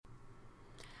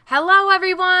Hello,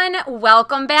 everyone.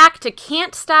 Welcome back to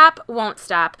Can't Stop, Won't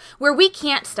Stop, where we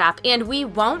can't stop and we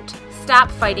won't stop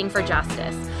fighting for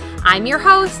justice. I'm your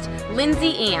host,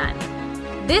 Lindsay Ann.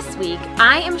 This week,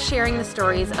 I am sharing the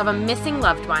stories of a missing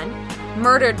loved one,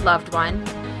 murdered loved one,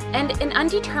 and an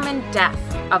undetermined death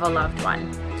of a loved one.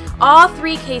 All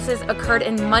three cases occurred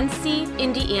in Muncie,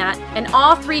 Indiana, and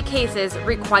all three cases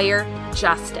require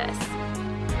justice.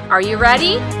 Are you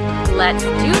ready? Let's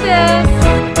do this!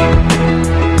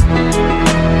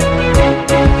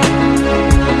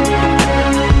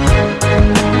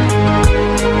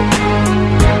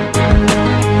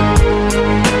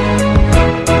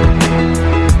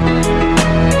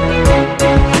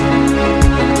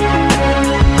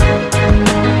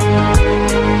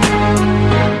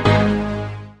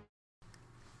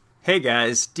 Hey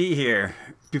guys, D here.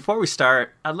 Before we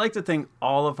start, I'd like to thank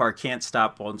all of our Can't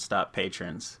Stop, Won't Stop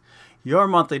patrons. Your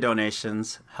monthly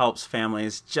donations helps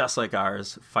families just like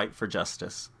ours fight for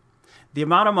justice. The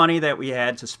amount of money that we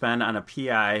had to spend on a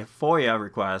PI, FOIA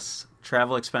requests,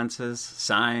 travel expenses,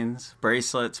 signs,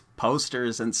 bracelets,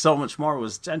 posters, and so much more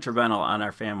was detrimental on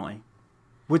our family.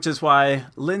 Which is why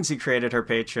Lindsay created her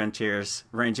Patreon tiers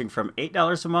ranging from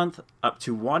 $8 a month up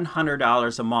to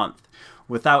 $100 a month.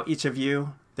 Without each of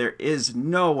you, there is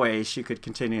no way she could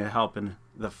continue helping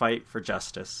the fight for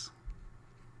justice.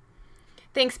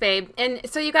 Thanks, babe. And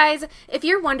so you guys, if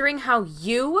you're wondering how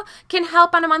you can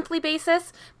help on a monthly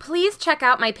basis, please check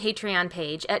out my Patreon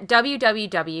page at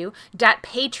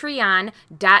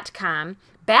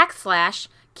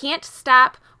www.patreon.com/can't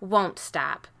stop, won't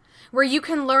stop, where you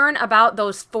can learn about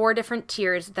those 4 different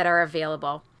tiers that are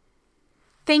available.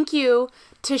 Thank you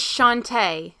to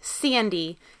Shantae,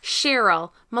 Sandy,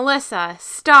 Cheryl, Melissa,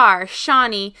 Star,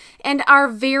 Shawnee, and our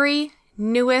very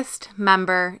newest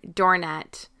member,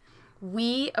 Dornette.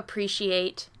 We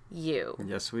appreciate you.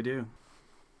 Yes, we do.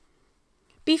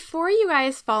 Before you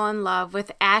guys fall in love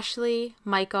with Ashley,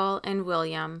 Michael, and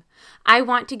William, I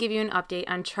want to give you an update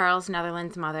on Charles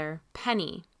Netherland's mother,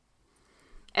 Penny.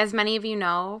 As many of you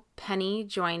know, Penny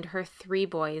joined her 3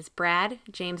 boys, Brad,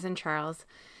 James, and Charles,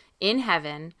 in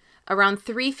heaven around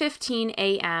 3:15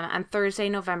 a.m. on Thursday,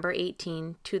 November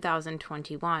 18,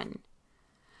 2021.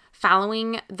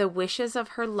 Following the wishes of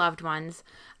her loved ones,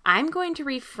 I'm going to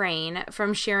refrain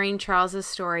from sharing Charles's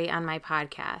story on my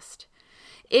podcast.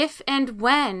 If and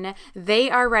when they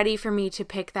are ready for me to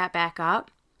pick that back up,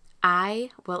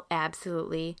 I will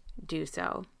absolutely do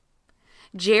so.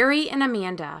 Jerry and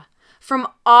Amanda, from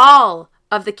all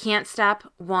of the Can't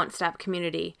Stop, Won't Stop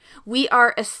community, we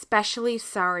are especially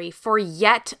sorry for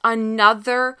yet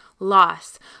another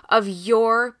loss of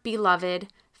your beloved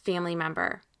family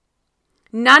member.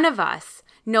 None of us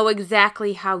know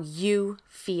exactly how you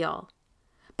feel,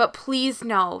 but please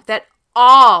know that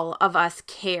all of us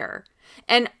care,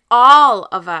 and all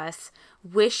of us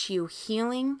wish you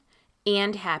healing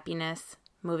and happiness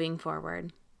moving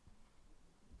forward.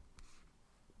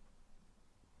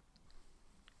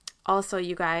 Also,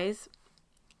 you guys,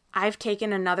 I've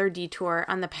taken another detour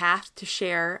on the path to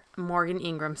share Morgan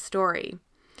Ingram's story.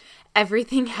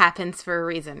 Everything happens for a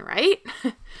reason, right?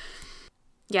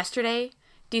 Yesterday,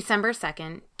 December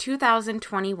 2nd,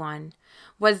 2021,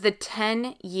 was the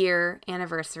 10-year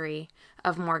anniversary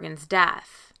of Morgan's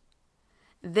death.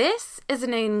 This is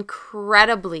an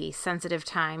incredibly sensitive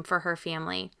time for her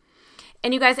family.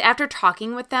 And you guys, after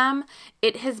talking with them,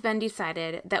 it has been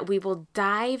decided that we will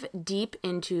dive deep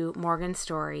into Morgan's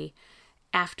story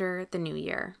after the new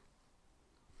year.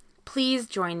 Please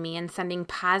join me in sending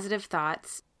positive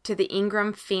thoughts to the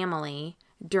Ingram family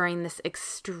during this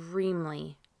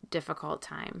extremely difficult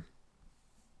time.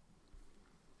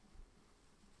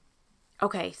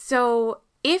 Okay, so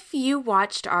if you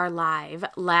watched our live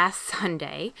last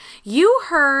Sunday, you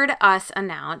heard us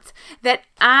announce that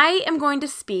I am going to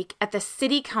speak at the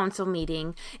City Council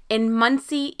meeting in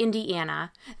Muncie,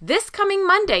 Indiana, this coming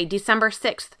Monday, December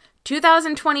 6th,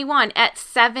 2021 at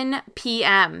 7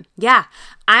 p.m. Yeah,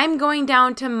 I'm going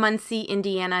down to Muncie,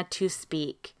 Indiana to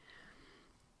speak.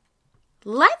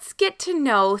 Let's get to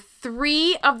know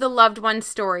 3 of the loved one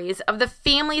stories of the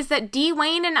families that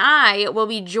Dwayne and I will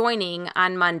be joining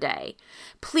on Monday.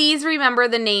 Please remember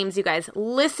the names, you guys.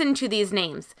 Listen to these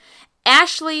names.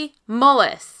 Ashley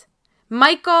Mullis,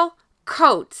 Michael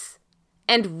Coates,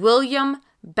 and William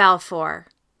Balfour.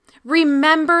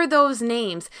 Remember those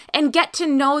names and get to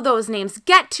know those names.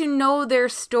 Get to know their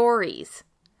stories.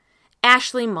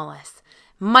 Ashley Mullis,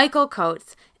 Michael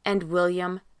Coates, and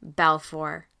William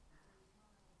Balfour.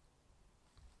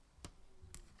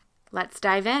 Let's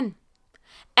dive in.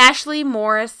 Ashley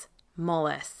Morris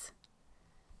Mullis.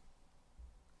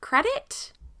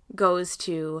 Credit goes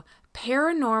to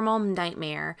paranormal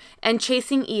nightmare and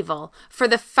chasing evil for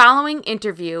the following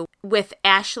interview with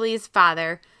Ashley's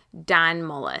father, Don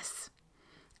Mullis.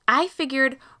 I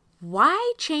figured,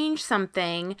 why change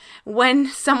something when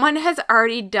someone has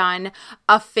already done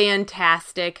a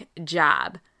fantastic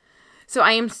job? So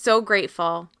I am so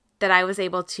grateful that I was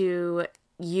able to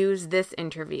use this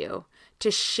interview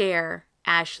to share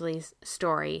Ashley's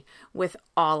story with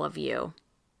all of you.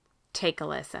 Take a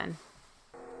listen.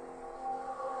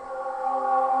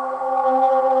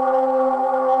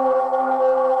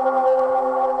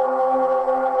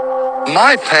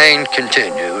 My pain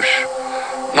continues.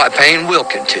 My pain will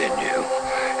continue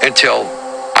until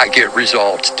I get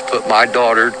results to put my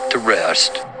daughter to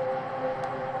rest.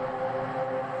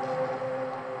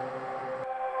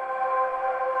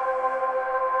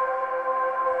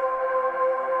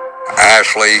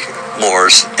 Ashley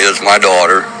Morris is my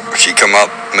daughter. She come up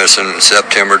missing in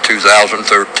September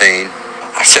 2013.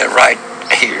 I sat right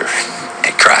here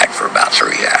and cried for about 3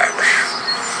 hours.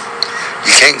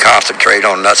 You can't concentrate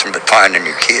on nothing but finding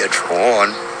your kid, for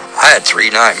one. I had 3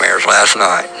 nightmares last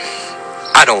night.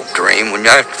 I don't dream. When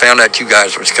I found out you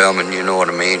guys was coming, you know what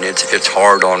I mean? It's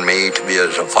hard on me to be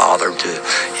as a father to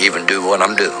even do what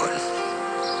I'm doing,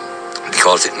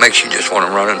 because it makes you just want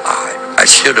to run and hide. I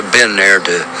should have been there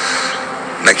to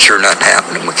make sure nothing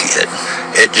happened to my kid.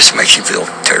 It just makes you feel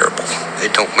terrible.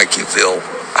 It don't make you feel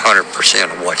 100%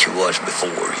 of what you was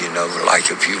before, you know,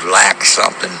 like if you lacked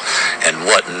something and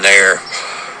wasn't there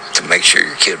to make sure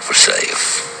your kid was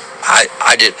safe.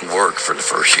 I didn't work for the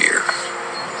first year.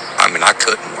 I mean, I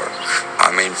couldn't work.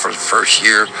 I mean, for the first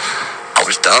year, I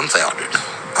was dumbfounded.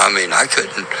 I mean, I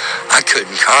couldn't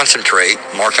concentrate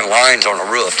marking lines on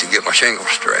a roof to get my shingles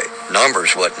straight.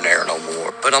 Numbers wasn't there no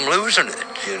more, but I'm losing it,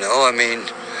 you know. I mean,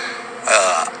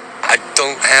 I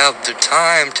don't have the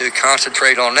time to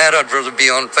concentrate on that. I'd rather be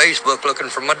on Facebook looking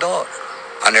for my daughter.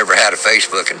 I never had a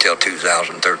Facebook until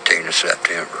 2013 in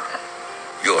September.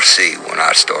 You'll see when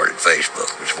I started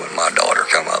Facebook was when my daughter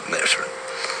come up missing.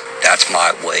 That's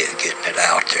my way of getting it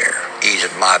out there,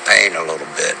 easing my pain a little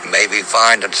bit, maybe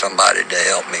finding somebody to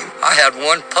help me. I had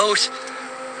one post,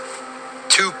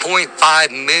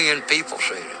 2.5 million people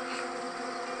seen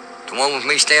it. The one with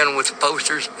me standing with the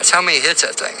posters, that's how many hits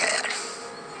that thing had.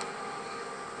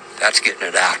 That's getting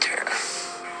it out there.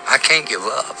 I can't give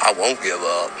up. I won't give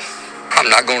up. I'm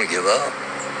not going to give up.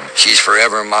 She's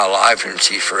forever in my life, and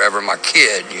she's forever my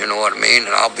kid, you know what I mean?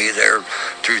 And I'll be there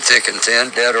through thick and thin,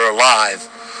 dead or alive.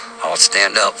 I'll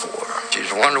stand up for her. She's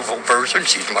a wonderful person.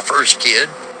 She's my first kid,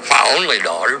 my only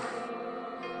daughter.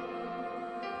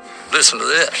 Listen to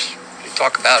this. You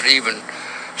talk about even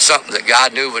something that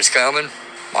God knew was coming.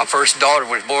 My first daughter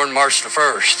was born March the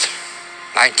 1st,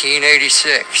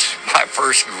 1986. My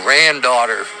first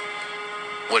granddaughter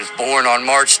was born on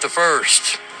March the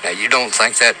 1st. Now, you don't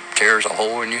think that tears a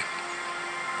hole in you?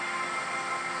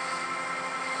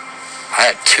 I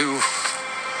had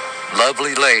 2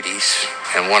 lovely ladies,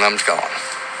 and one of them's gone.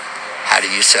 How do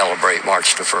you celebrate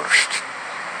March the 1st?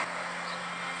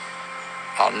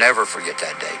 I'll never forget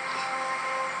that date.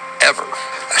 Ever.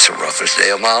 That's the roughest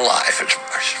day of my life, is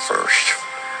March the 1st.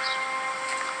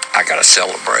 I gotta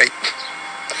celebrate,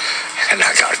 and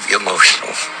I gotta be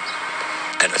emotional.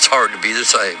 And it's hard to be the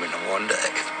same in one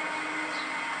day.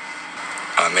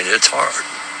 I mean, it's hard.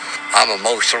 I'm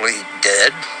emotionally dead.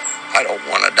 I don't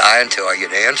want to die until I get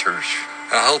answers.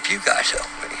 And I hope you guys help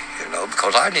me, you know,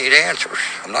 because I need answers.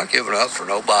 I'm not giving up for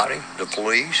nobody. The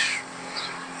police.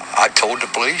 I told the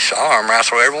police, I'll arm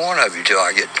wrestle every one of you till I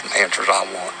get the answers I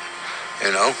want. You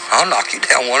know, I'll knock you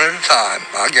down one at a time.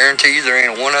 I guarantee you there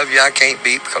ain't one of you I can't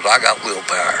beat, because I got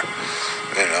willpower.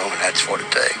 You know, and that's what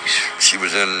it takes. She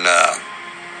was in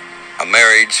a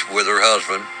marriage with her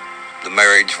husband. The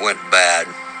marriage went bad.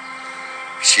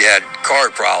 She had car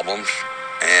problems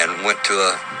and went to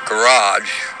a garage.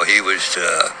 He was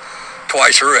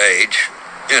twice her age,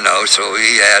 you know, so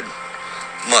he had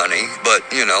money, but,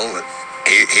 you know,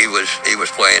 he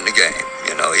was playing the game.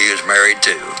 You know, he was married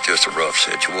too. Just a rough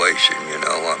situation, you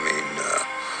know. I mean,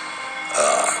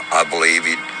 I believe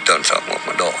he'd done something with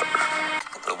my daughter.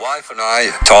 The wife and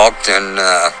I talked, and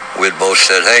we'd both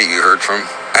said, hey, you heard from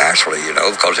Ashley, you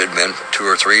know, because it'd been 2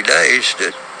 or 3 days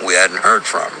that we hadn't heard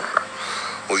from her.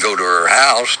 We go to her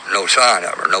house, no sign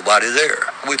of her, nobody there.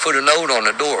 We put a note on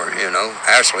the door, you know,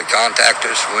 Ashley, contact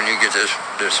us when you get this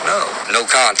note. No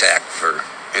contact for,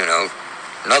 you know,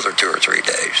 another 2 or 3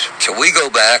 days. So we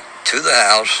go back to the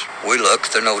house, we look,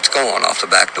 the note's gone off the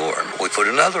back door. We put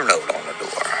another note on the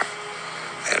door.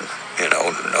 And, you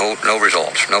know, no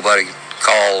results. Nobody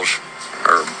calls.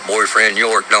 Her boyfriend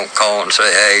York don't call and say,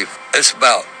 hey, it's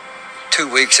about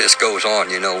 2 weeks this goes on,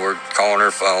 we're calling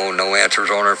her phone, no answers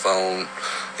on her phone,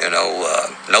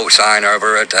 no sign of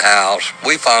her at the house.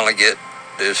 We finally get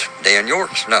this Dan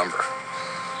York's number.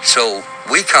 So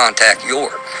we contact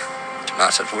York. And I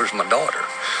said, where's my daughter?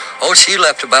 Oh, she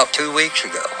left about 2 weeks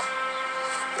ago.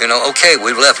 Okay,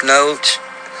 we've left notes.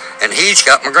 And he's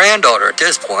got my granddaughter at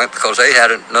this point because they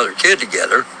had another kid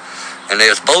together. And they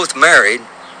was both married.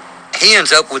 He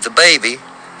ends up with the baby.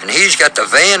 And he's got the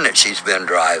van that she's been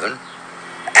driving.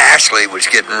 Ashley was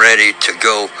getting ready to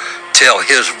go tell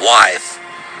his wife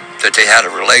that they had a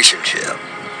relationship.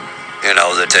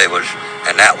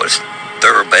 That was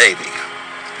their baby.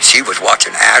 She was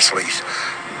watching Ashley's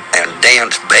and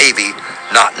Dan's baby,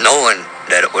 not knowing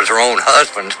that it was her own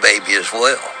husband's baby as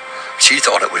well. She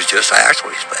thought it was just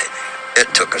Ashley's baby.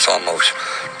 It took us almost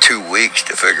 2 weeks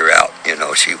to figure out,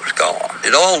 she was gone.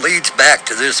 It all leads back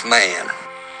to this man.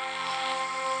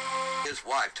 His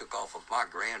wife took off with my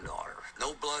granddaughter.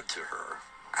 No blood to her.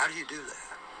 How do you do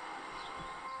that?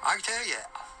 I can tell you,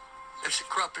 it's the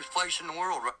corruptest place in the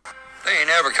world. They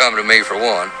ain't ever come to me for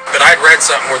one. But I'd read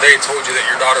something where they told you that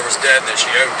your daughter was dead and that she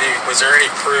OD'd. Was there any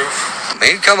proof?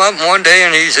 He come up one day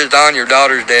and he says, Don, your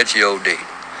daughter's dead, she OD'd.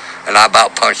 And I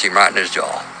about punched him right in his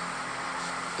jaw.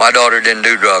 My daughter didn't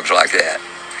do drugs like that.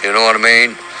 You know what I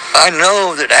mean? I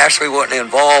know that Ashley wasn't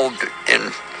involved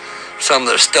in some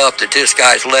of the stuff that this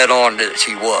guy's led on that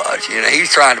she was. He was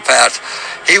trying to pass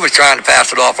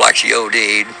it off like she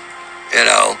OD'd.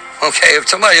 Okay, if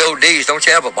somebody ODs, don't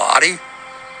you have a body?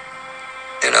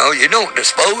 You don't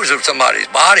dispose of somebody's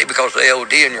body because they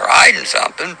OD and you're hiding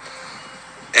something.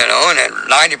 And then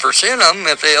 90% of them,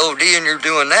 if they OD and you're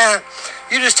doing that,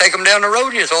 you just take them down the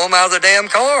road and you throw them out of the damn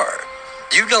car.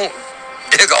 You don't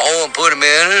dig a hole and put them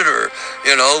in it or,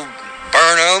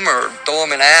 burn them or throw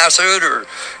them in acid or,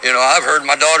 I've heard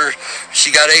my daughter,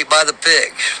 she got ate by the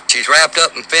pigs. She's wrapped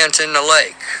up in fence in the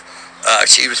lake.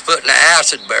 She was put in an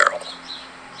acid barrel.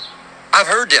 I've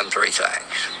heard them three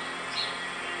things.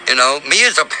 Me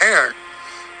as a parent,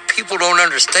 people don't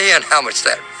understand how much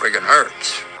that friggin'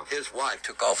 hurts. His wife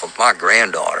took off with my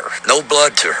granddaughter. No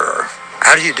blood to her.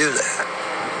 How do you do that?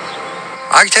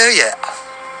 I can tell you,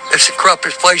 it's the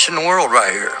corruptest place in the world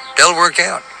right here, Delaware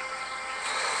County.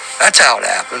 That's how it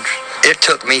happens. It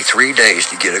took me 3 days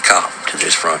to get a cop to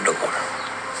this front door.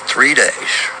 3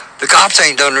 days. The cops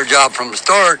ain't done their job from the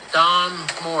start. Don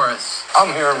Morris.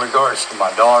 I'm here in regards to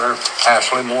my daughter,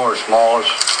 Ashley Morris Malls.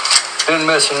 Been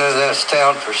missing in this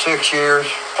town for 6 years.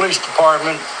 Police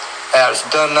department has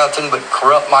done nothing but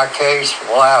corrupt my case for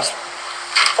the last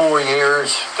 4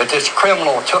 years. That this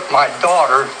criminal took my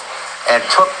daughter and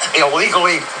took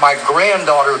illegally my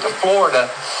granddaughter to Florida.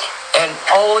 And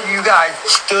all you guys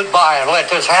stood by and let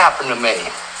this happen to me.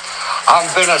 I've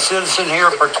been a citizen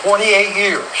here for 28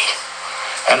 years.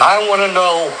 And I want to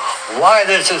know why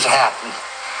this has happened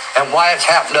and why it's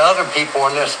happened to other people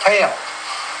in this town.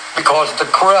 Because of the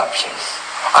corruption.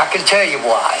 I can tell you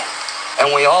why.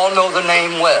 And we all know the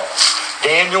name well.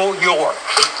 Daniel York.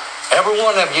 Every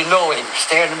one of you know him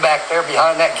standing back there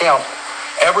behind that counter.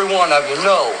 Every one of you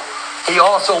know. He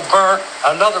also burnt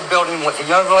another building with a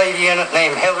young lady in it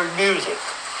named Heather Music.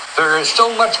 There is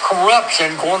so much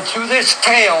corruption going through this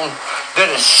town that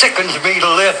it sickens me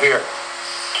to live here.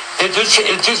 It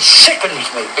just sickens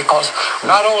me because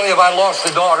not only have I lost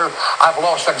a daughter, I've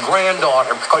lost a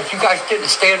granddaughter because you guys didn't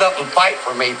stand up and fight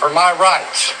for me, for my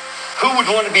rights. Who would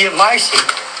want to be in my seat?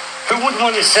 Who would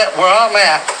want to sit where I'm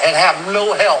at and have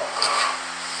no help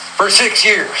for 6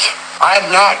 years? I'm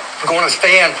not going to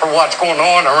stand for what's going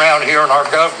on around here in our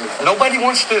government. Nobody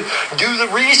wants to do the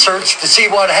research to see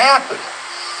what happened.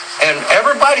 And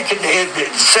everybody can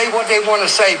say what they want to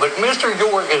say, but Mr.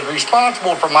 York is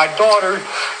responsible for my daughter's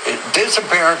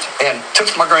disappearance and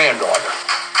took my granddaughter.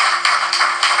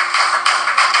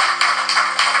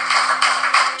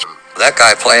 That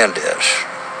guy planned this.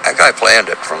 That guy planned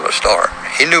it from the start.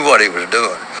 He knew what he was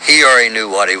doing. He already knew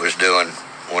what he was doing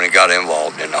when he got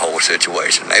involved in the whole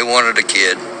situation. They wanted a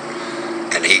kid,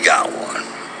 and he got one.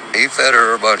 He fed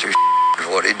her a bunch of is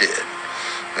what he did,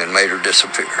 and made her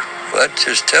disappear. That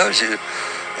just tells you,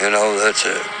 that's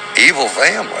an evil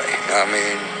family. I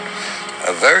mean,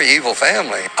 a very evil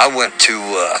family. I went to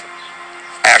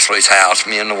Ashley's house,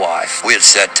 me and the wife. We had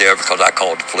sat there because I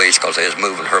called the police because they was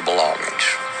moving her belongings.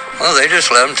 Well, they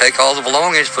just let them take all the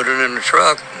belongings, put it in the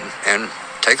truck, and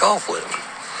take off with them.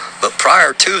 But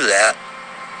prior to that,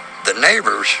 the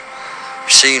neighbors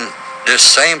seen this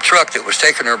same truck that was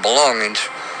taking her belongings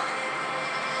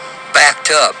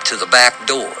backed up to the back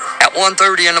door. At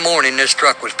 1:30 in the morning, this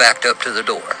truck was backed up to the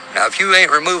door. Now, if you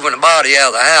ain't removing a body out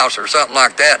of the house or something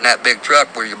like that in that big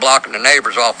truck where you're blocking the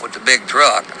neighbors off with the big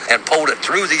truck and pulled it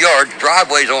through the yard, the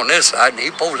driveway's on this side, and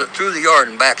he pulls it through the yard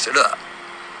and backs it up.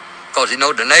 Because he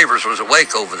knowed the neighbors was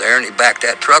awake over there, and he backed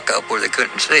that truck up where they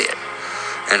couldn't see it.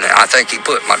 And I think he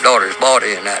put my daughter's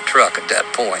body in that truck at that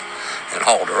point and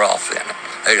hauled her off in it.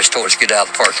 They just told us to get out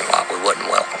of the parking lot. We wasn't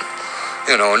welcome.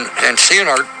 You know, and seeing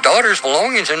our daughter's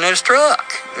belongings in this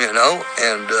truck, you know,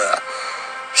 and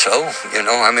so, you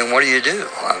know, I mean, what do?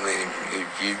 I mean,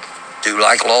 you do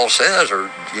like law says, or,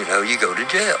 you know, you go to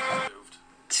jail.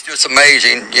 It's just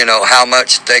amazing, you know, how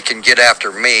much they can get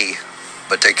after me,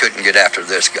 but they couldn't get after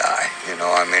this guy. You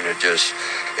know, I mean, it just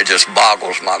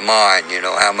boggles my mind, you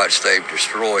know, how much they've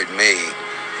destroyed me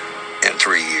in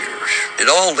 3 years. It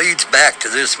all leads back to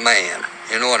this man,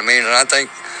 you know what I mean? And I think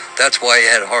that's why he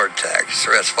had a heart attack.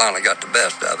 Stress finally got the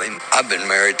best of him. I've been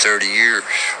married 30 years.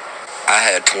 I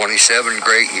had 27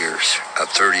 great years of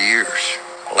 30 years.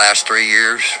 The last 3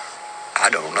 years, I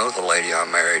don't know the lady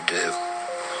I'm married to.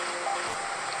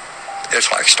 It's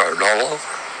like starting all over.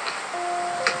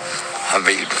 I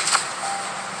mean,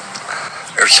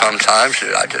 there's some times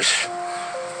that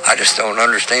I just don't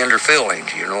understand her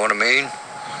feelings, you know what I mean?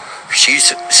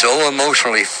 She's so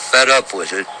emotionally fed up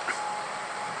with it.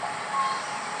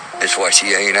 It's why she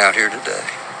ain't out here today.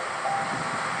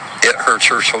 It hurts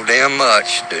her so damn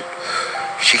much that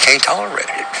she can't tolerate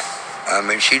it. I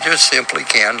mean, she just simply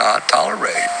cannot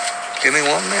tolerate it. Give me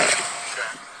 1 minute.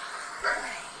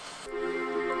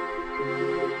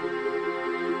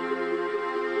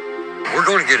 We're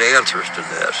going to get answers to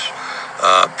this.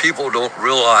 People don't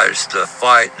realize the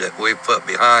fight that we put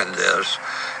behind this,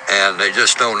 and they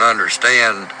just don't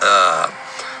understand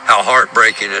how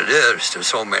heartbreaking it is to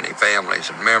so many families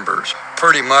and members.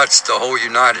 Pretty much the whole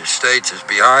United States is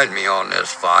behind me on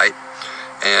this fight,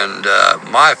 and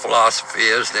my philosophy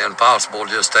is the impossible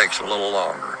just takes a little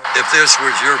longer. If this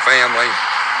was your family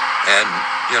and,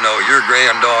 you know, your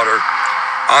granddaughter,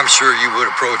 I'm sure you would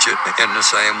approach it in the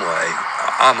same way.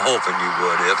 I'm hoping you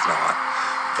would, if not.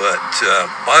 But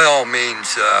by all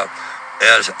means,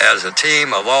 as a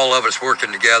team of all of us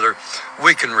working together,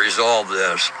 we can resolve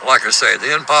this. Like I say,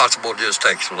 the impossible just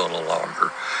takes a little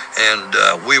longer.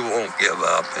 And we won't give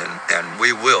up, and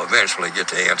we will eventually get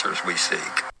the answers we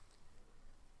seek.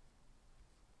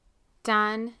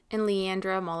 Don and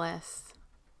Leandra Mullis.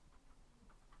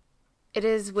 It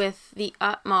is with the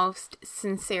utmost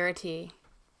sincerity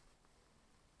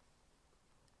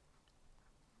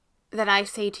that I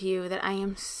say to you that I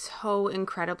am so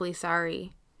incredibly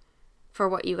sorry for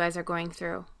what you guys are going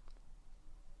through.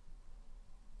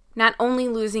 Not only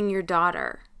losing your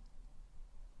daughter,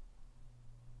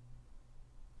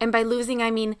 and by losing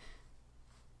I mean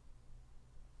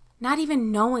not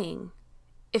even knowing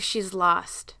if she's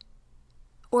lost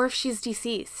or if she's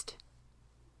deceased.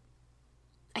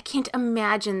 I can't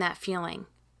imagine that feeling.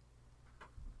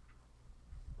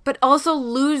 But also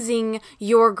losing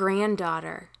your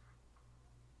granddaughter.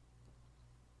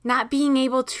 Not being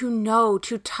able to know,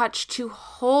 to touch, to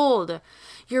hold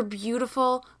your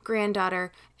beautiful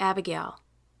granddaughter, Abigail,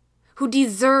 who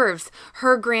deserves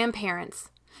her grandparents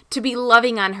to be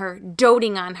loving on her,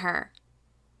 doting on her,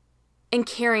 and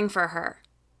caring for her.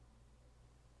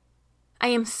 I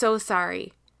am so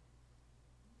sorry.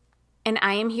 And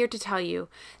I am here to tell you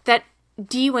that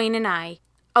Dwayne and I,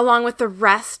 along with the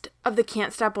rest of the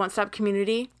Can't Stop, Won't Stop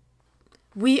community,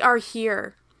 we are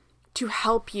here to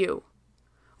help you.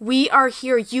 We are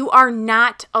here. You are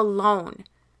not alone.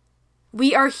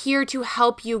 We are here to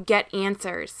help you get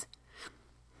answers.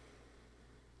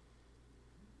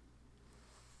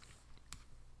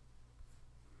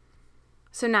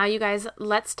 So now, you guys,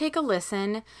 let's take a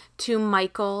listen to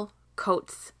Michael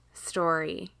Coates'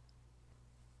 story.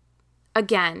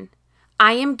 Again,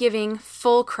 I am giving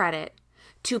full credit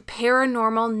to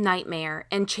Paranormal Nightmare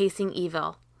and Chasing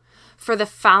Evil for the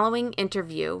following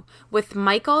interview with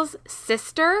Michael's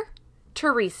sister,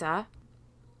 Teresa,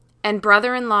 and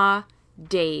brother-in-law,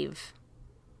 Dave.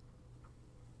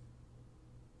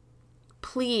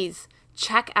 Please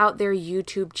check out their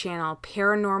YouTube channel,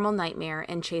 Paranormal Nightmare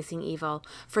and Chasing Evil,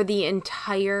 for the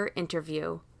entire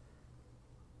interview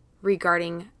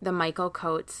regarding the Michael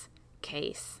Coates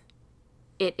case.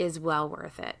 It is well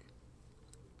worth it.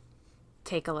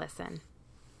 Take a listen.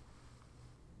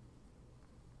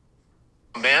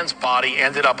 A man's body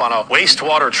ended up on a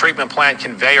wastewater treatment plant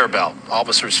conveyor belt.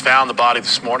 Officers found the body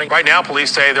this morning. Right now,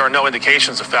 police say there are no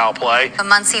indications of foul play. A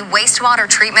Muncie wastewater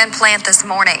treatment plant this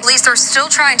morning. Police are still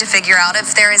trying to figure out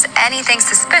if there is anything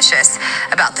suspicious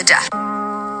about the death.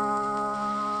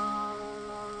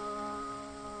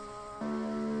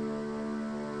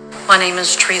 My name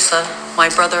is Teresa. My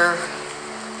brother,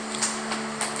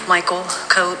 Michael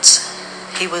Coates,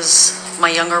 he was my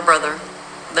younger brother.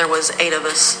 There was 8 of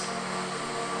us.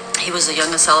 He was the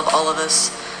youngest out of all of us.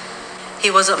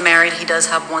 He wasn't married. He does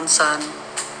have 1 son.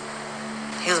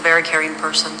 He was a very caring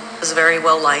person. He was very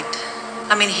well liked.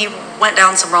 I mean, he went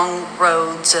down some wrong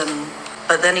roads,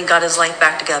 but then he got his life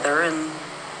back together, and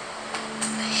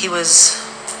he was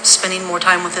spending more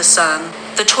time with his son.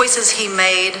 The choices he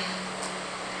made,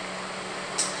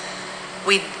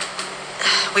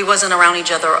 we wasn't around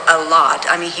each other a lot.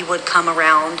 I mean, he would come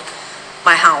around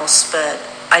my house, but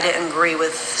I didn't agree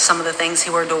with some of the things he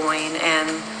were doing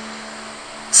and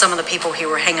some of the people he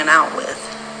were hanging out with.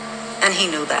 And he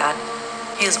knew that.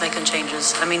 He was making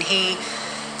changes. I mean, he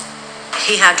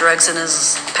had drugs in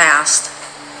his past.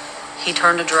 He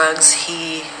turned to drugs.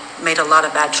 He made a lot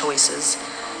of bad choices.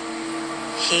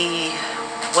 He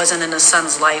wasn't in his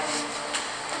son's life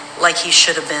like he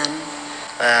should have been.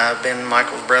 I've been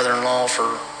Michael's brother-in-law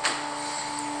for,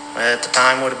 at the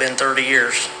time, would have been 30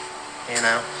 years, you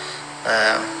know.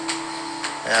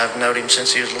 I've known him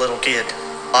since he was a little kid.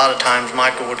 A lot of times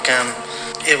Michael would come,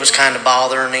 it was kind of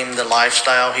bothering him, the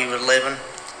lifestyle he was living.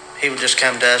 He would just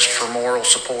come to us for moral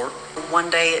support.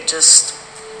 One day it just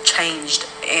changed,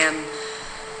 and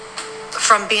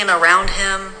from being around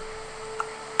him,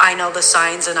 I know the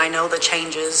signs and I know the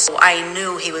changes. I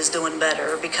knew he was doing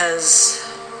better because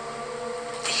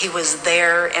he was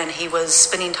there and he was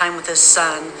spending time with his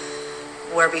son,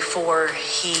 where before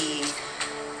he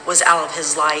was out of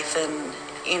his life, and,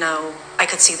 you know, I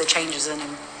could see the changes in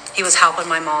him. He was helping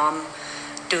my mom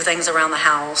do things around the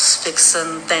house,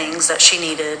 fixing things that she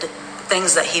needed,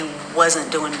 things that he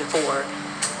wasn't doing before.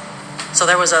 So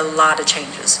there was a lot of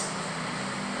changes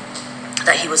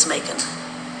that he was making,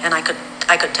 and I could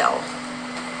tell.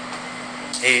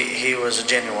 He was a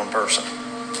genuine person.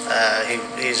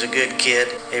 He's a good kid.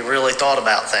 He really thought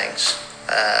about things.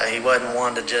 He wasn't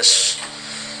one to just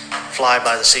fly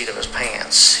by the seat of his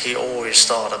pants. He always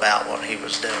thought about what he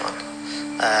was doing.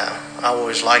 I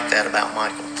always liked that about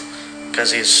Michael,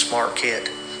 because he's a smart kid.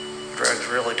 Drugs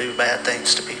really do bad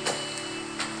things to people,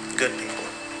 good people,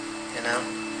 you know.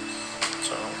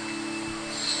 So,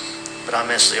 but I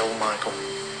miss the old Michael.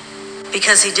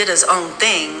 Because he did his own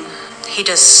thing, he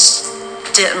just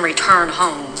didn't return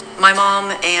home. My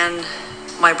mom and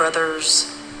my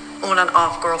brother's on and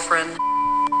off girlfriend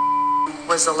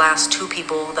was the last 2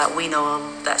 people that we know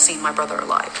of that seen my brother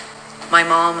alive. My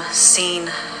mom seen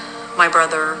my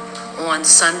brother on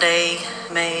Sunday,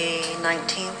 May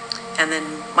 19th, and then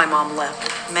my mom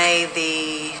left. May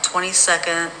the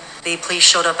 22nd, the police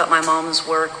showed up at my mom's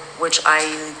work, which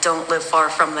I don't live far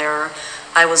from there.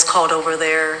 I was called over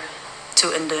there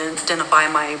to identify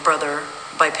my brother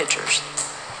by pictures.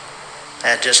 I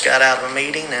had just got out of a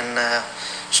meeting and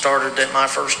started at my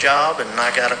first job, and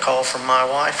I got a call from my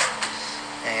wife,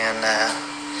 and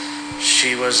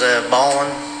she was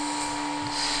bawling,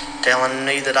 telling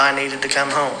me that I needed to come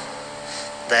home,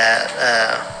 that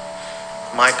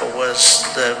Michael was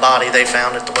the body they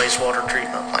found at the wastewater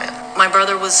treatment plant. My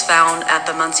brother was found at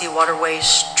the Muncie Water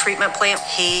Waste Treatment Plant.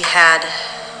 He had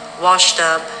washed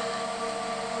up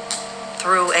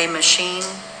through a machine.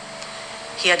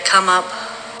 He had come up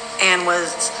and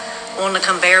was on the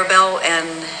conveyor belt, and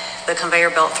the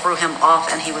conveyor belt threw him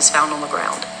off, and he was found on the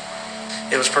ground.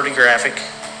 It was pretty graphic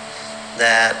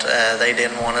that they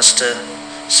didn't want us to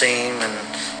see him, and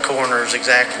the coroner's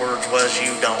exact words was,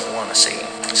 "You don't want to see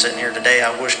him." Sitting here today,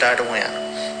 I wished I'd have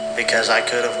went, because I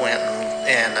could have went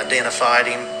and identified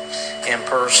him in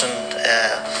person,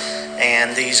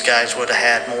 and these guys would have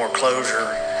had more closure,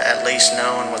 at least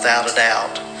knowing without a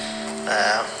doubt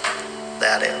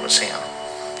that it was him,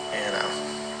 you know.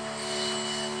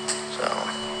 So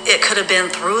it could have been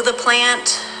through the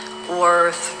plant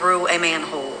or through a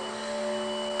manhole.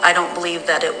 I don't believe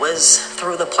that it was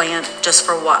through the plant, just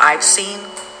for what I've seen.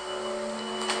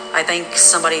 I think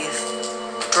somebody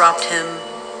dropped him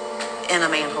in a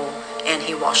manhole and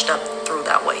he washed up through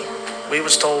that way. We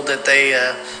was told that they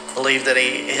believed that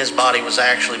his body was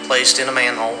actually placed in a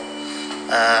manhole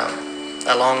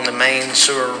along the main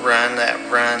sewer run that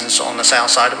runs on the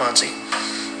south side of Muncie.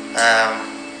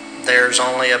 There's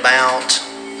only about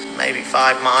maybe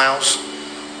 5 miles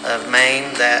of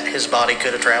main that his body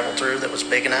could have traveled through that was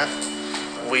big enough.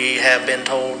 We have been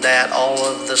told that all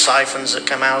of the siphons that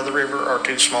come out of the river are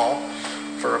too small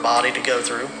for a body to go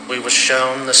through. We was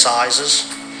shown the sizes.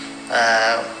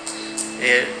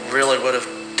 It really would have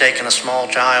taken a small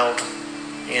child,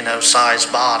 size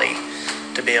body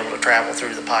to be able to travel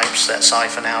through the pipes that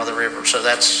siphon out of the river. So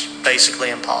that's basically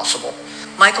impossible.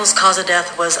 Michael's cause of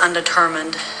death was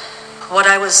undetermined. What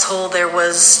I was told, there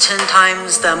was 10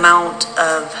 times the amount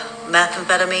of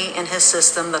methamphetamine in his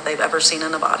system that they've ever seen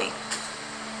in a body.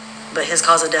 But his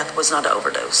cause of death was not an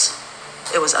overdose.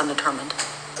 It was undetermined.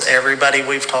 Everybody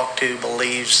we've talked to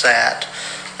believes that,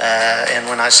 and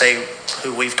when I say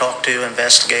who we've talked to,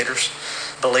 investigators,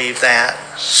 believe that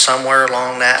somewhere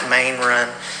along that main run,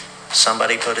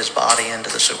 somebody put his body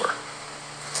into the sewer.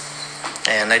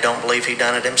 And they don't believe he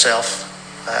done it himself.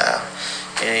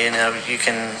 You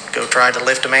can go try to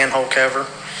lift a manhole cover,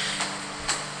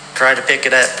 try to pick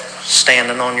it up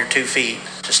standing on your 2 feet.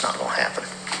 Just not going to happen.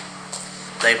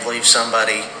 They believe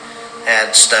somebody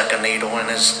had stuck a needle in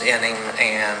him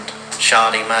and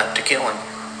shot him up to kill him,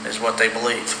 is what they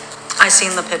believe. I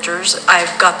seen the pictures,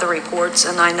 I've got the reports,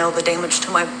 and I know the damage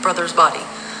to my brother's body.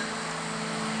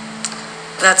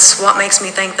 That's what makes me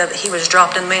think that he was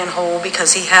dropped in a manhole,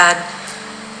 because he had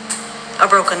a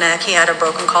broken neck, he had a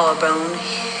broken collarbone,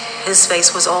 his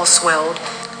face was all swelled.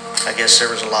 I guess there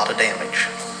was a lot of damage.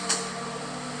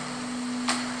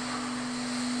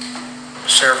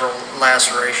 Several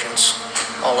lacerations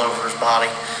all over his body,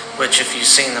 which if you've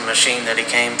seen the machine that he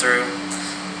came through,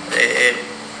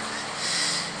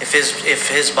 if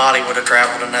his body would have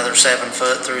traveled another 7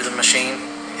 foot through the machine,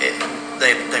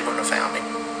 they wouldn't have found him.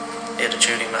 It'd have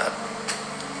chewed him up.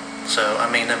 So,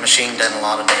 the machine done a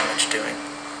lot of damage to him.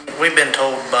 We've been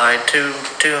told by two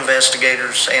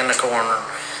investigators and the coroner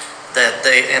that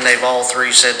they've all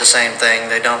three said the same thing.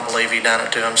 They don't believe he done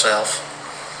it to himself.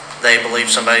 They believe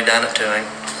somebody done it to him.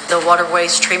 The water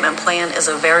waste treatment plant is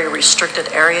a very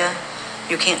restricted area.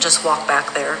 You can't just walk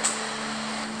back there.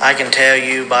 I can tell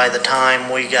you by the time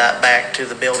we got back to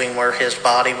the building where his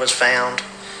body was found,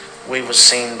 we was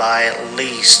seen by at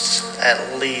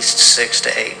least 6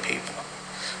 to 8 people.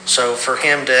 So for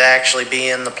him to actually be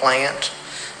in the plant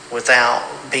without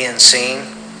being seen,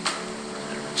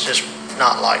 it's just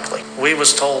not likely. We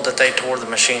was told that they tore the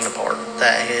machine apart,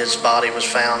 that his body was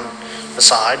found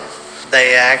beside.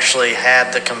 They actually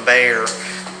had the conveyor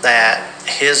that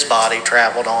his body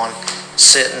traveled on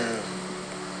sitting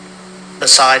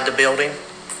beside the building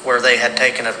where they had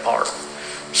taken it apart.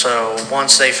 So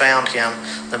once they found him,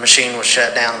 the machine was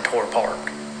shut down and tore apart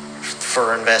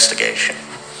for investigation.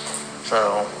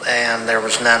 So, and there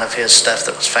was none of his stuff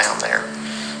that was found there.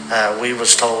 We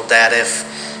was told that if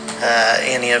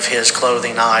any of his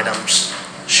clothing items,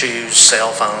 shoes,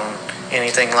 cell phone,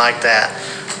 anything like that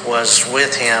was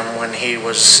with him when he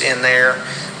was in there,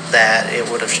 that they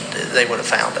would have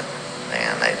found it,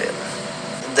 and they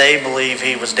didn't. They believe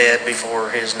he was dead before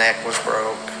his neck was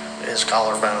broke, his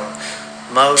collarbone.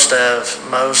 Most of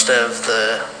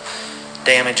the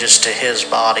damages to his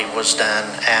body was done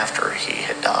after he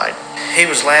had died. He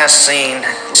was last seen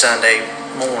Sunday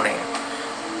morning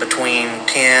between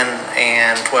 10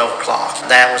 and 12 o'clock.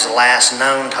 That was the last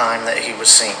known time that he was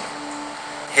seen.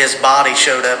 His body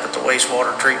showed up at the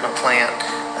wastewater treatment plant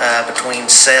between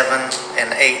 7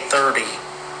 and 8:30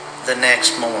 the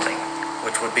next morning,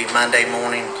 which would be Monday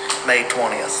morning, May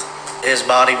 20th. His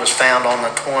body was found on the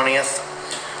 20th.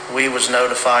 We was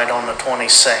notified on the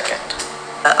 22nd.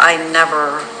 I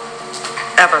never,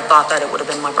 ever thought that it would have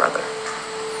been my brother.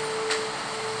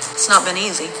 It's not been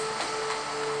easy.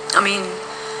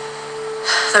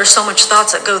 There's so much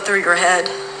thoughts that go through your head.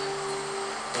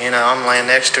 I'm laying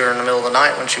next to her in the middle of the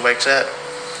night when she wakes up,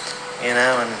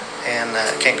 and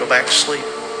can't go back to sleep.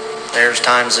 There's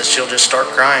times that she'll just start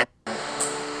crying.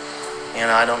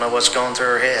 I don't know what's going through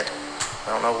her head.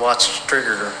 I don't know what's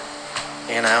triggered her.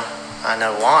 I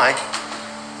know why,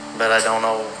 but I don't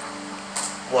know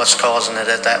what's causing it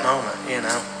at that moment,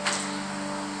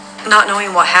 Not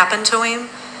knowing what happened to him,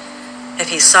 if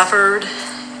he suffered,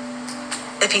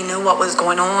 if he knew what was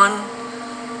going on,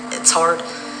 it's hard.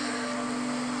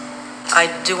 I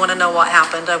do want to know what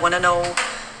happened. I want to know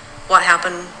what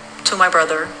happened to my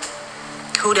brother,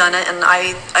 who done it, and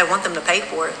I want them to pay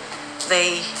for it.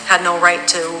 They had no right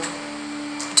to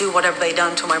do whatever they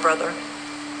done to my brother.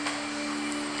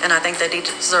 And I think that he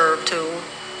deserved to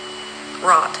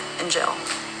rot in jail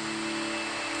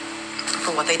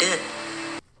for what they did.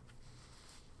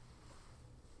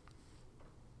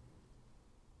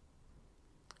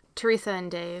 Teresa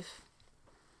and Dave,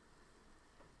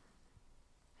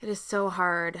 it is so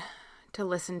hard to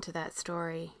listen to that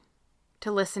story,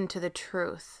 to listen to the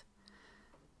truth,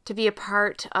 to be a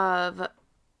part of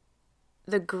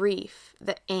the grief,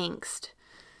 the angst,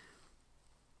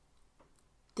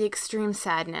 the extreme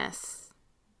sadness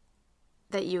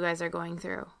that you guys are going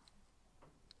through.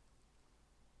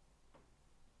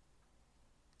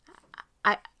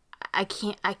 I'm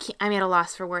at a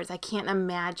loss for words. I can't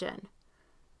imagine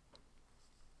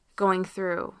going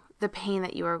through the pain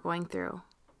that you are going through.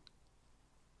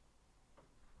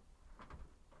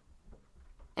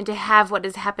 and to have what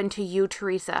has happened to you,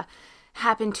 Teresa,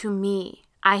 happen to me.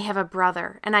 I have a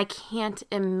brother, and I can't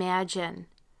imagine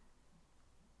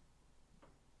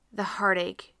the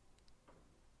heartache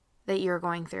that you're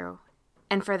going through.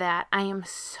 And for that, I am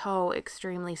so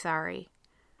extremely sorry.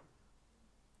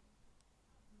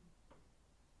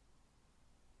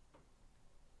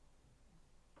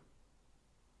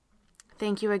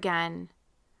 Thank you again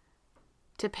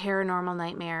to Paranormal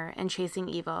Nightmare and Chasing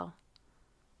Evil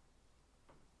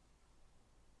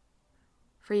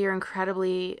for your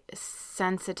incredibly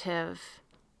sensitive,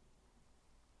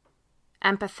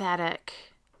 empathetic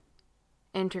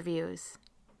interviews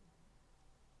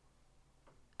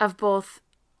of both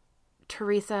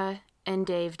Teresa and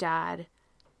Dave Dodd,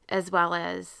 as well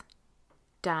as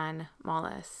Don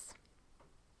Mullis.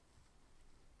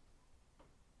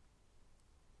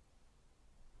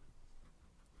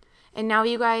 And now,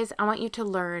 you guys, I want you to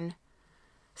learn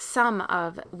some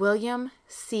of William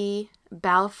C.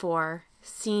 Balfour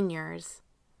Sr.'s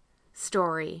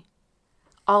story,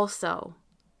 also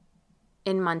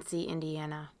in Muncie,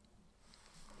 Indiana.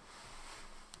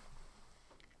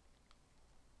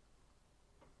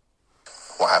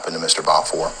 What happened to Mr.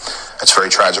 Balfour. It's very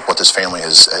tragic what this family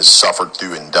has suffered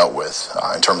through and dealt with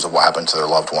in terms of what happened to their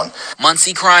loved one.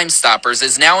 Muncie Crime Stoppers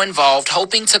is now involved,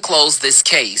 hoping to close this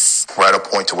case. We're at a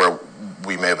point to where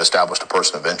we may have established a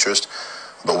person of interest,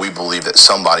 but we believe that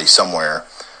somebody somewhere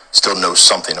still knows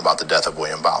something about the death of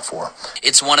William Balfour.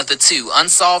 It's one of the 2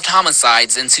 unsolved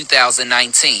homicides in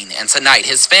 2019, and tonight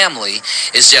his family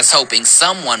is just hoping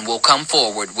someone will come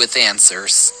forward with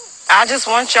answers. I just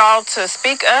want y'all to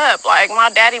speak up. Like, my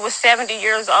daddy was 70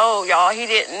 years old, y'all. He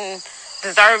didn't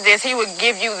deserve this. He would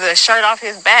give you the shirt off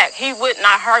his back. He would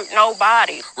not hurt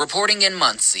nobody. Reporting in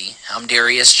Muncie, I'm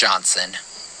Darius Johnson.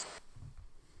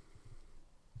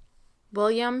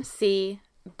 William C.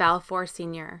 Balfour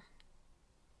Sr.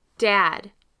 Dad,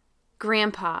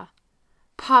 Grandpa,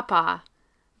 Papa,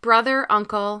 brother,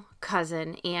 uncle,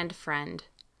 cousin, and friend.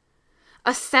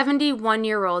 A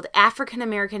 71-year-old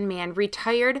African-American man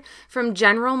retired from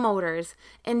General Motors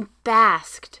and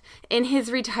basked in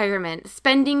his retirement,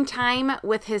 spending time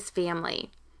with his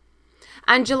family.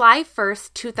 On July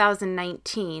 1st,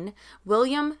 2019,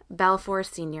 William Balfour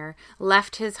Sr.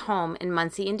 left his home in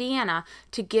Muncie, Indiana,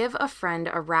 to give a friend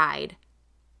a ride,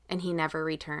 and he never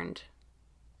returned.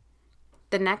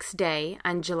 The next day,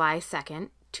 on July 2nd,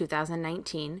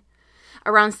 2019,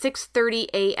 around 6:30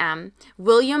 a.m.,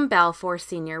 William Balfour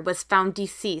Sr. was found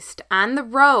deceased on the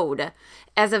road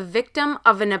as a victim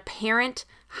of an apparent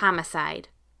homicide.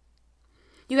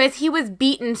 You guys, he was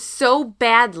beaten so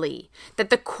badly that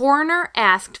the coroner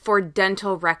asked for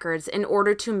dental records in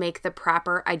order to make the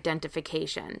proper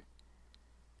identification.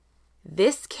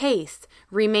 This case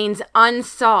remains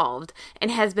unsolved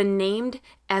and has been named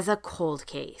as a cold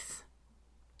case.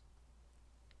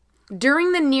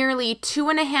 During the nearly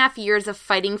 2.5 years of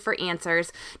fighting for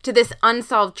answers to this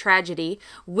unsolved tragedy,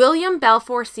 William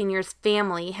Balfour Sr.'s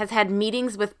family has had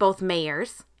meetings with both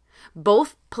mayors,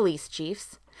 both police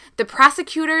chiefs, the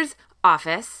prosecutor's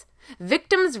office,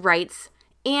 victims' rights,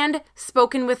 and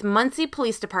spoken with Muncie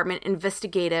Police Department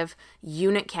investigative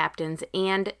unit captains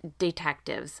and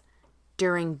detectives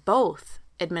during both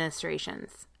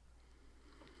administrations.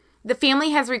 The family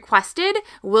has requested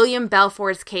William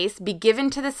Balfour's case be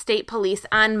given to the state police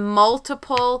on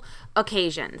multiple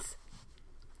occasions.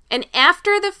 And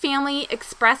after the family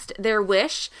expressed their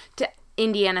wish to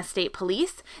Indiana State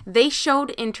Police, they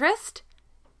showed interest,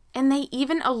 and they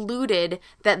even alluded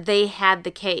that they had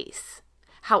the case.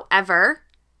 However,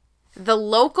 the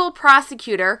local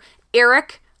prosecutor,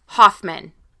 Eric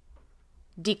Hoffman,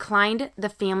 declined the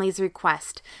family's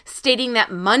request, stating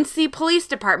that Muncie Police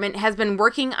Department has been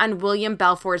working on William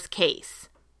Balfour's case.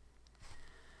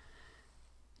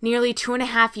 Nearly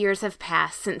 2.5 years have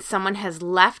passed since someone has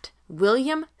left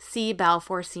William C.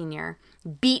 Balfour Sr.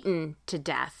 beaten to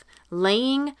death,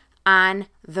 laying on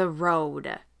the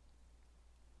road.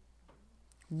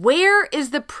 Where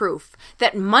is the proof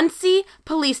that Muncie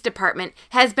Police Department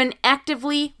has been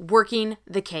actively working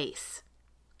the case?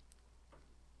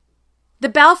 The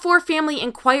Balfour family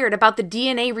inquired about the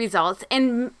DNA results,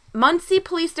 and Muncie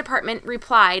Police Department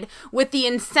replied with the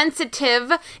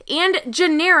insensitive and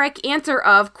generic answer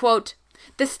of, quote,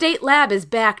 "The state lab is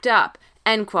backed up,"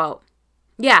 end quote.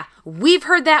 Yeah, we've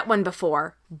heard that one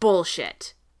before.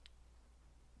 Bullshit.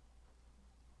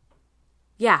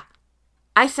 Yeah,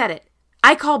 I said it.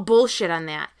 I call bullshit on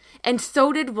that. And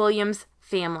so did William's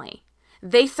family.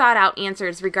 They sought out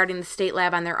answers regarding the state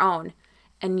lab on their own.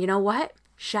 And you know what?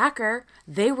 Shocker,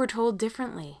 they were told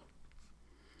differently.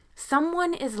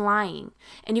 Someone is lying.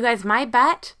 And you guys, my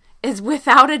bet is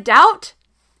without a doubt,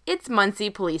 It's Muncie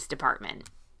Police Department.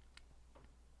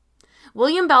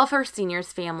 William Balfour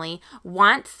Sr.'s family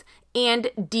wants and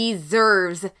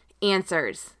deserves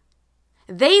answers.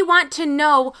 They want to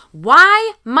know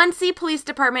why Muncie Police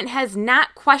Department has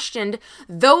not questioned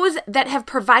those that have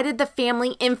provided the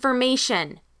family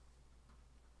information.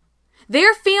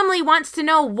 Their family wants to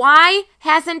know why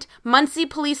hasn't Muncie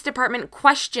Police Department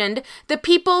questioned the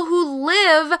people who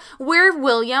live where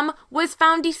William was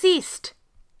found deceased.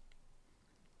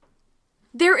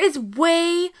 There is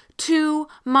way too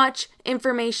much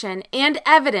information and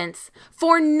evidence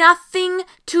for nothing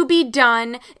to be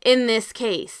done in this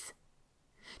case.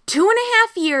 2.5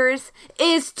 years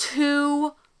is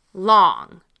too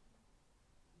long.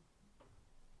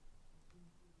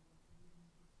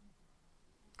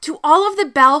 To all of the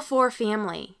Balfour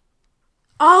family,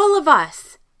 all of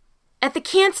us at the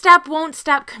Can't Stop, Won't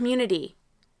Stop community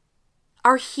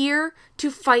are here to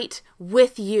fight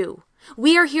with you.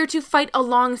 We are here to fight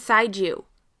alongside you.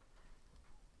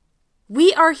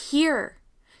 We are here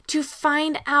to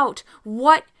find out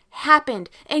what happened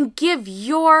and give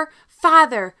your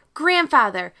father,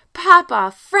 grandfather,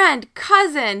 papa, friend,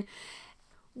 cousin.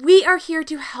 We are here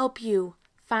to help you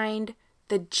find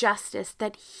the justice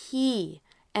that he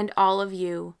and all of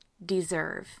you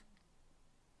deserve.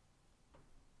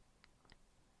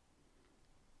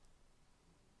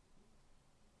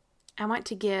 I want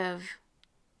to give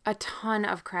a ton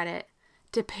of credit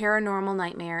to Paranormal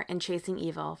Nightmare and Chasing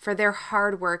Evil for their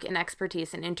hard work and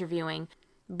expertise in interviewing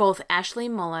both Ashley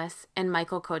Mullis and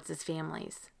Michael Coates'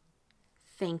 families.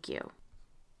 Thank you.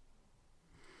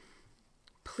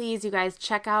 Please, you guys,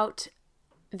 check out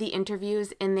the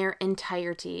interviews in their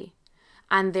entirety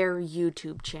on their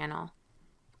YouTube channel,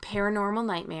 Paranormal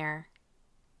Nightmare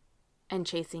and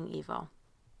Chasing Evil.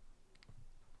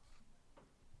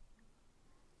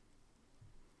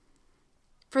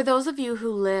 For those of you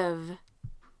who live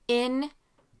in,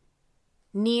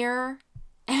 near,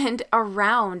 and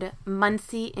around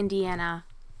Muncie, Indiana,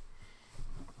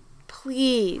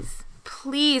 please,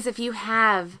 if you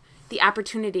have the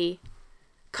opportunity,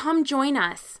 come join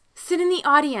us. Sit in the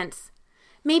audience.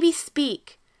 Maybe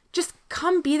speak. Just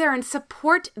come be there and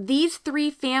support these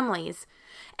 3 families,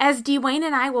 as Dwayne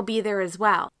and I will be there as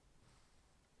well.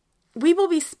 We will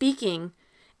be speaking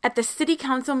at the City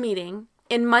Council meeting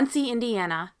in Muncie,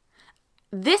 Indiana,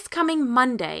 this coming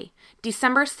Monday,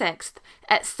 December 6th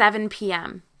at 7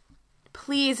 p.m.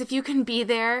 Please, if you can be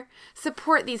there,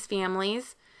 support these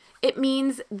families. It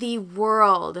means the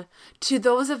world to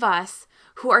those of us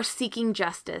who are seeking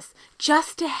justice,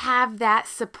 just to have that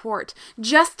support,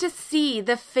 just to see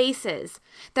the faces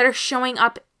that are showing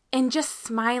up and just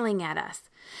smiling at us,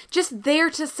 just there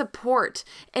to support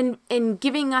and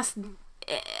giving us,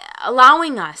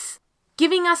 allowing us,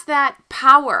 giving us that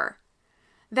power,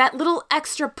 that little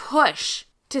extra push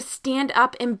to stand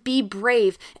up and be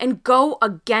brave and go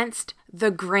against the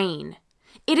grain.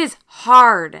 It is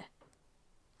hard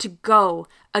to go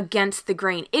against the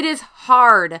grain. It is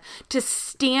hard to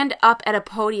stand up at a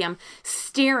podium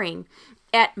staring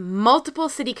at multiple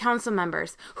city council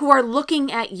members who are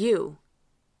looking at you.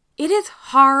 It is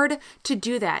hard to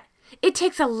do that. It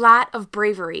takes a lot of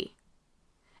bravery.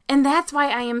 And that's why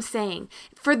I am saying,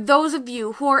 for those of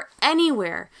you who are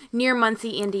anywhere near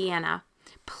Muncie, Indiana,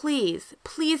 please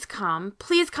come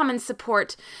and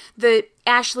support the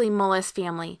Ashley Mullis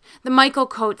family, the Michael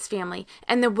Coates family,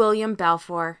 and the William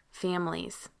Balfour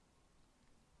families.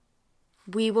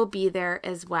 We will be there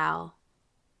as well.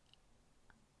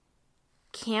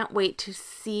 Can't wait to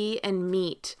see and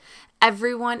meet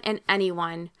everyone and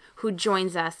anyone who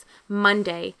joins us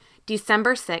Monday,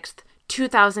 December 6th,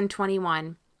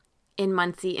 2021 in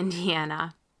Muncie,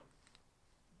 Indiana.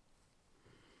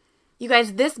 You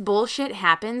guys, this bullshit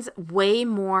happens way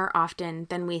more often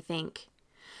than we think.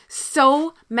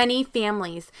 So many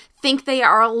families think they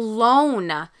are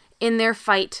alone in their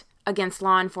fight against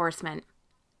law enforcement.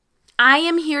 I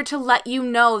am here to let you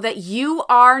know that you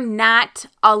are not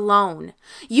alone.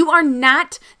 You are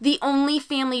not the only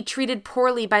family treated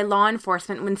poorly by law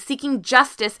enforcement when seeking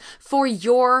justice for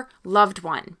your loved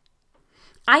one.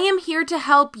 I am here to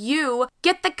help you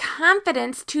get the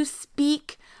confidence to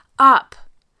speak up.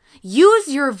 Use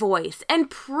your voice and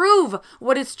prove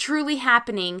what is truly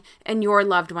happening in your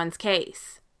loved one's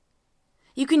case.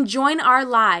 You can join our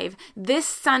live this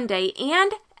Sunday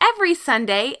and every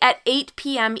Sunday at 8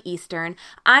 p.m. Eastern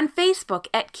on Facebook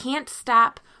at Can't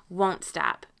Stop, Won't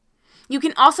Stop. You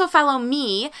can also follow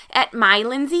me at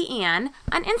MyLindsayAnn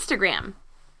on Instagram.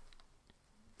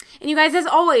 And you guys, as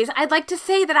always, I'd like to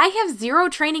say that I have zero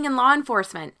training in law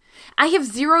enforcement. I have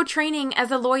zero training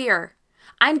as a lawyer.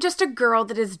 I'm just a girl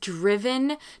that is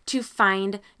driven to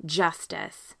find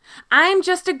justice. I'm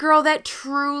just a girl that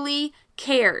truly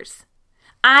cares.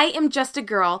 I am just a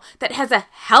girl that has a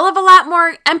hell of a lot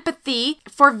more empathy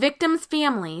for victims'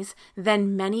 families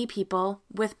than many people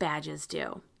with badges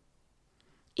do.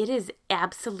 It is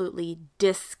absolutely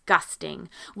disgusting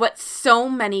what so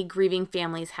many grieving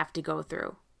families have to go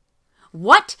through.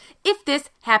 What if this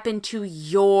happened to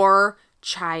your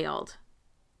child?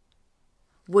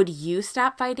 Would you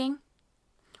stop fighting?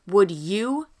 Would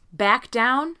you back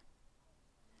down?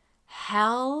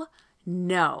 Hell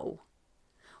no.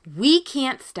 We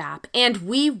can't stop, and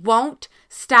we won't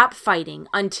stop fighting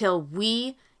until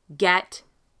we get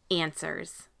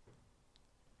answers.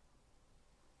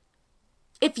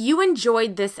 If you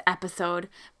enjoyed this episode,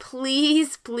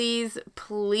 please, please,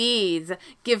 please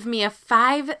give me a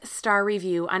 5-star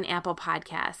review on Apple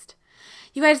Podcast.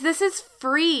 You guys, this is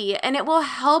free, and it will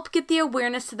help get the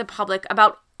awareness to the public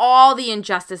about all the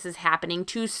injustices happening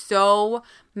to so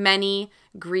many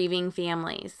grieving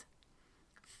families.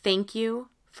 Thank you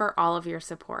for all of your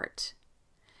support.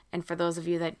 And for those of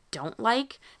you that don't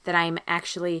like that I'm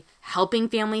actually helping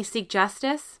families seek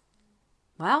justice,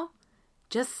 well,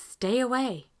 just stay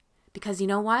away. Because you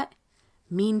know what?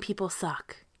 Mean people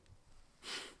suck.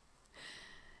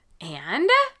 And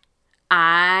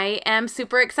I am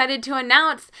super excited to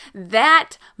announce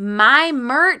that my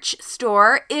merch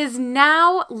store is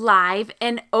now live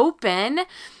and open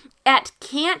at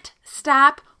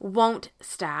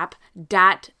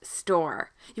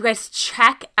can'tstopwon'tstop.store. You guys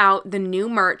check out the new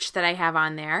merch that I have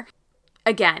on there.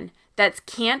 Again, that's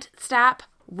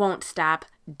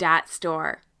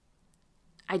can'tstopwon'tstop.store.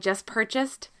 I just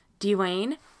purchased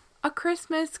Dwayne a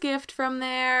Christmas gift from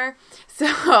there. So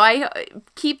I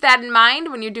keep that in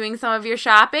mind when you're doing some of your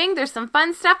shopping. There's some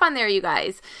fun stuff on there, you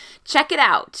guys. Check it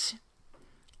out.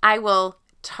 I will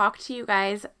talk to you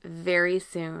guys very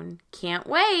soon. Can't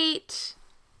wait.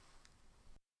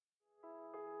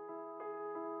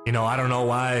 You know, I don't know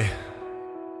why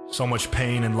so much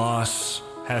pain and loss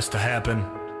has to happen.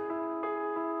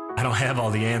 I don't have all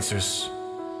the answers.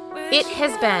 It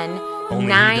has been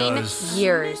 9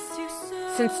 years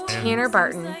since Tanner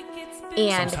Barton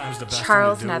and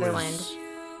Charles Netherland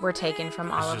were taken from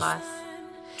all of us.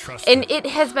 And it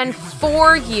has been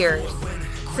 4 years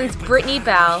since Brittany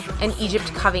Bell and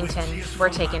Egypt Covington were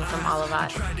taken from all of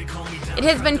us. It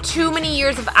has been too many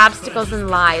years of obstacles and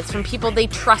lies from people they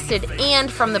trusted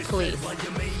and from the police.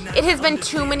 It has been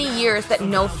too many years that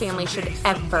no family should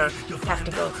ever have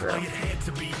to go through.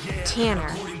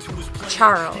 Tanner,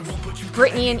 Charles,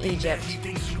 Brittany, and Egypt,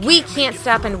 we can't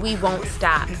stop and we won't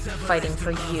stop fighting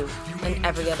for you and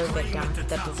every other victim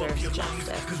that deserves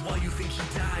justice.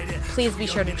 Please be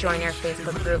sure to join our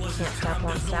Facebook group, Can't Stop,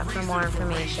 Won't Stop, for more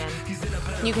information.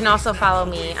 You can also follow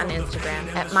me on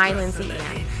Instagram at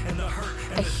MyLindsayAnn.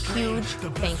 A huge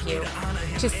thank you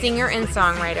to singer and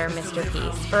songwriter Mr.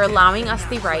 Peace for allowing us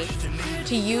the right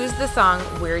to use the song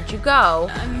Where'd You Go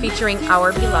featuring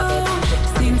our beloved Egypt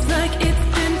Covington. We appreciate it.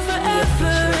 Can't wait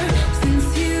for next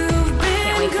week.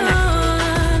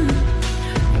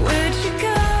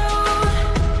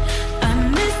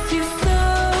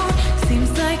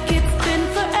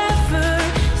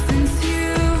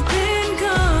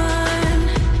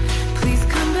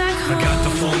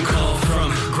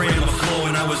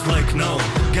 No,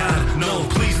 God, no,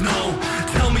 please no.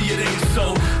 Tell me it ain't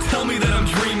so. Tell me that I'm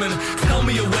dreaming. Tell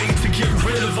me a way to get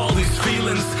rid of all these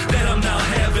feelings.